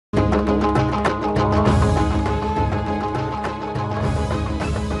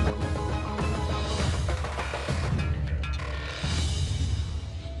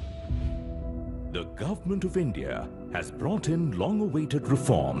Government of India has brought in long-awaited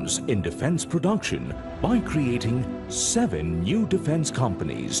reforms in defence production by creating 7 new defence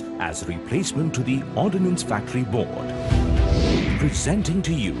companies as replacement to the Ordnance Factory Board. Presenting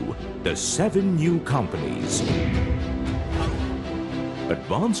to you the 7 new companies.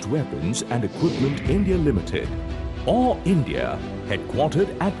 Advanced Weapons and Equipment India Limited, or India,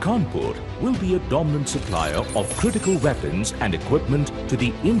 headquartered at Kanpur, will be a dominant supplier of critical weapons and equipment to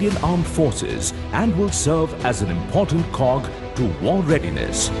the Indian Armed Forces and will serve as an important cog to war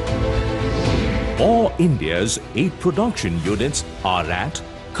readiness. All India's 8 production units are at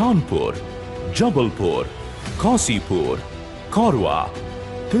Kanpur, Jabalpur, Kausipur, Korwa,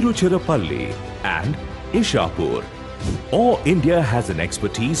 Tiruchirappalli and Ishapur. All India has an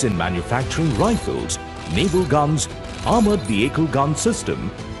expertise in manufacturing rifles, naval guns, armored vehicle gun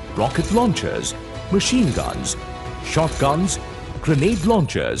system, rocket launchers, machine guns, shotguns, grenade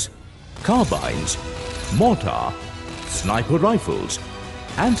launchers, carbines, mortar, sniper rifles,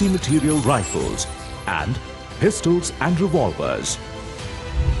 anti-material rifles, and pistols and revolvers.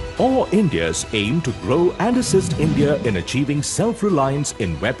 All India's aim to grow and assist India in achieving self-reliance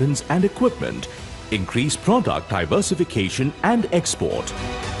in weapons and equipment, increase product diversification and export.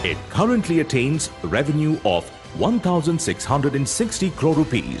 It currently attains a revenue of 1,660 crore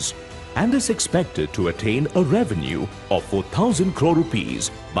rupees and is expected to attain a revenue of 4,000 crore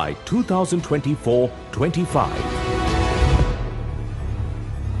rupees by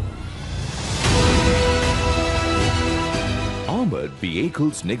 2024-25. Armored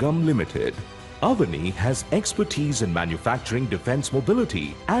Vehicles Nigam Limited. Avani has expertise in manufacturing defense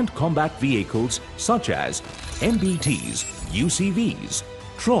mobility and combat vehicles such as MBTs, UCVs,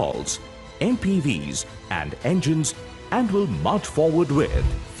 trawls, MPVs and engines, and will march forward with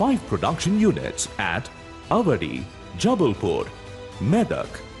 5 production units at Avadi, Jabalpur, Medak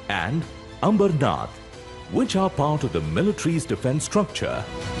and Ambernath, which are part of the military's defense structure.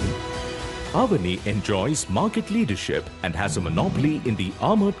 Avani enjoys market leadership and has a monopoly in the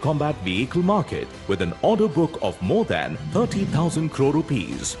armored combat vehicle market with an order book of more than 30,000 crore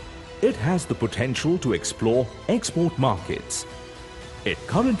rupees. It has the potential to explore export markets. It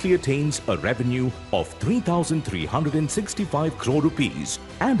currently attains a revenue of 3,365 crore rupees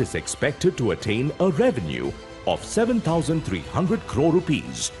and is expected to attain a revenue of 7,300 crore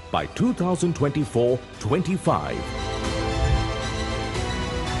rupees by 2024-25.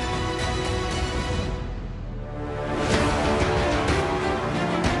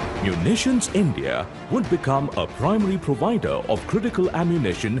 Munitions India would become a primary provider of critical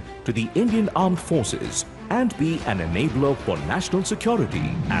ammunition to the Indian Armed Forces and be an enabler for national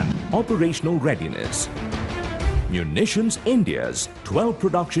security and operational readiness. Munitions India's 12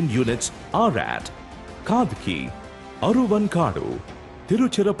 production units are at Kadki, Aruvankadu,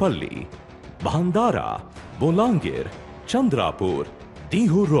 Tiruchirappalli, Bhandara, Bolangir, Chandrapur,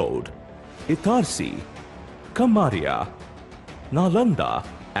 Dihu Road, Itarsi, Kamaria, Nalanda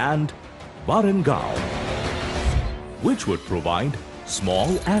and Warangaon, which would provide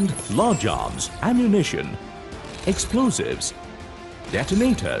small and large arms, ammunition, explosives,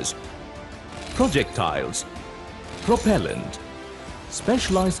 detonators, projectiles, propellant,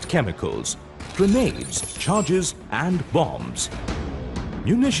 specialized chemicals, grenades, charges and bombs.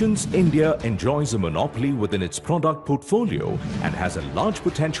 Munitions India enjoys a monopoly within its product portfolio and has a large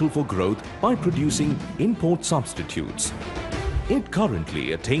potential for growth by producing import substitutes. It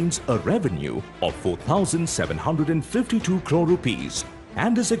currently attains a revenue of 4,752 crore rupees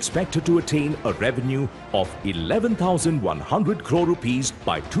and is expected to attain a revenue of 11,100 crore rupees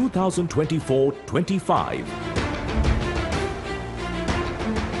by 2024-25.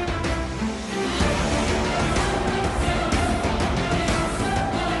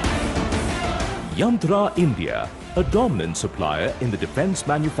 Yantra India, a dominant supplier in the defense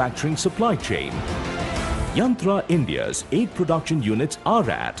manufacturing supply chain. Yantra India's 8 production units are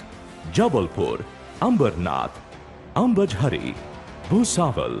at Jabalpur, Ambernath, Ambajhari,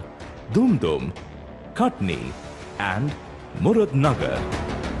 Bhusaval, Dumdum, Katni and Muradnagar,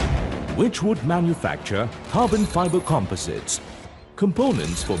 which would manufacture carbon fiber composites,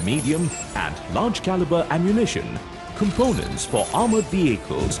 components for medium and large caliber ammunition, components for armored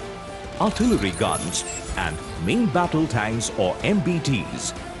vehicles, artillery guns and main battle tanks or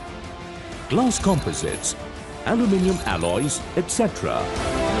MBTs, glass composites, aluminium alloys, etc.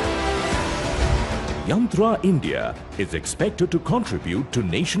 Yantra India is expected to contribute to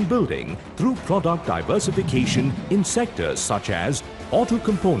nation building through product diversification in sectors such as auto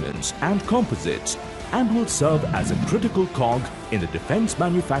components and composites and will serve as a critical cog in the defense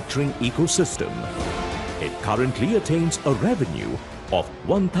manufacturing ecosystem. It currently attains a revenue of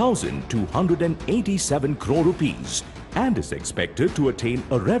 1,287 crore rupees and is expected to attain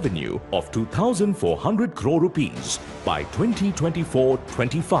a revenue of 2,400 crore rupees by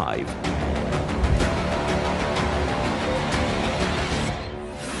 2024-25.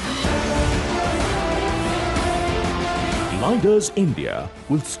 Gliders India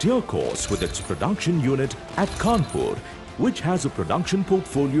will steer course with its production unit at Kanpur, which has a production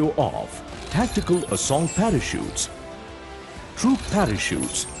portfolio of tactical assault parachutes, troop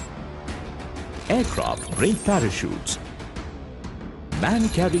parachutes, aircraft brake parachutes,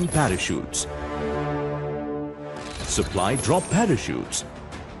 man-carrying parachutes, supply drop parachutes,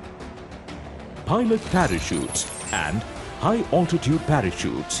 pilot parachutes and high-altitude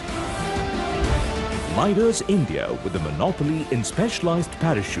parachutes. Gliders India, with a monopoly in specialized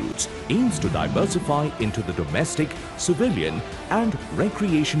parachutes, aims to diversify into the domestic, civilian and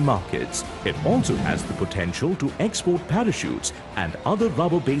recreation markets. It also has the potential to export parachutes and other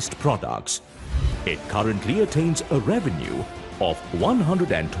rubber-based products. It currently attains a revenue of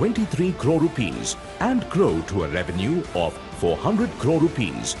 123 crore rupees and grow to a revenue of 400 crore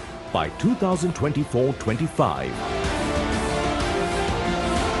rupees by 2024-25.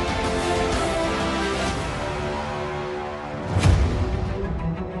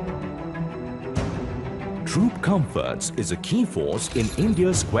 Troop Comforts is a key force in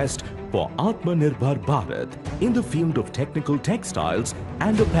India's quest for Atmanirbhar Bharat in the field of technical textiles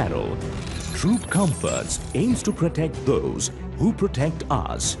and apparel. Troop Comforts aims to protect those who protect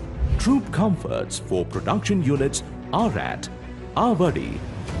us. Troop Comforts for production units are at Awadi,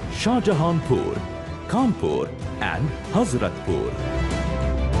 Shahjahanpur, Kanpur and Hazratpur.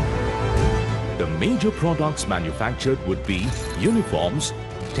 The major products manufactured would be uniforms,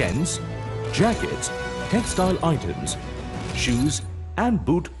 tents, jackets, textile items, shoes and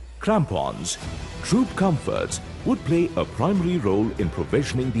boot crampons. Troop Comforts would play a primary role in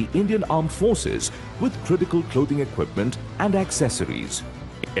provisioning the Indian Armed Forces with critical clothing equipment and accessories.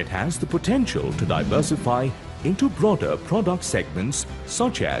 It has the potential to diversify into broader product segments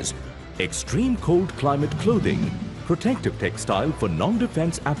such as extreme cold climate clothing, protective textile for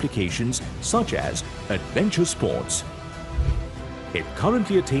non-defense applications such as adventure sports. It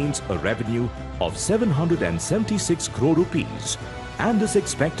currently attains a revenue of 776 crore rupees and is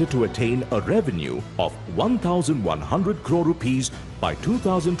expected to attain a revenue of 1,100 crore rupees by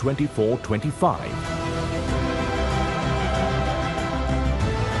 2024-25.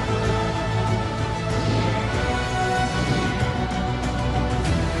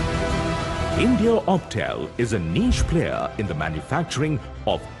 India Optel is a niche player in the manufacturing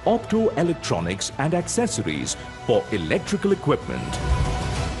of optoelectronics and accessories for electrical equipment.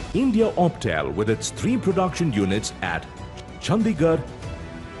 India Optel, with its 3 production units at Chandigarh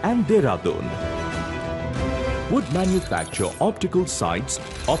and Dehradun, would manufacture optical sights,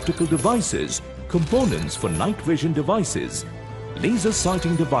 optical devices, components for night vision devices, laser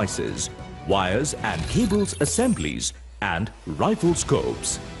sighting devices, wires and cables assemblies and rifle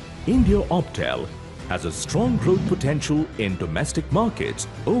scopes. India Optel has a strong growth potential in domestic markets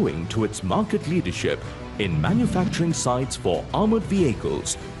owing to its market leadership in manufacturing sites for armored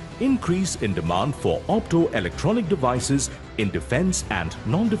vehicles, increase in demand for optoelectronic devices in defense and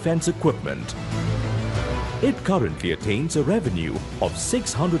non-defense equipment. It currently attains a revenue of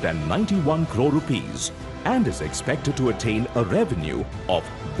 691 crore rupees and is expected to attain a revenue of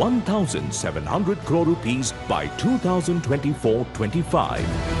 1,700 crore rupees by 2024-25.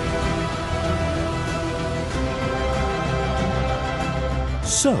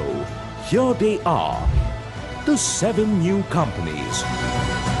 So, here they are, the 7 new companies.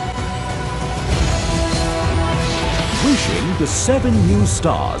 Wishing the 7 new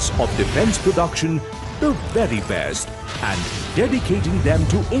stars of defense production the very best and dedicating them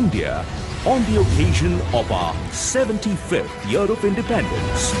to India on the occasion of our 75th year of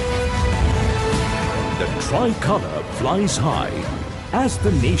independence. The tricolor flies high as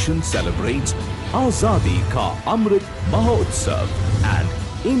the nation celebrates Azadi Ka Amrit Mahotsav and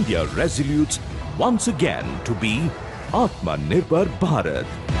India resolutes once again to be Atmanirbhar Bharat.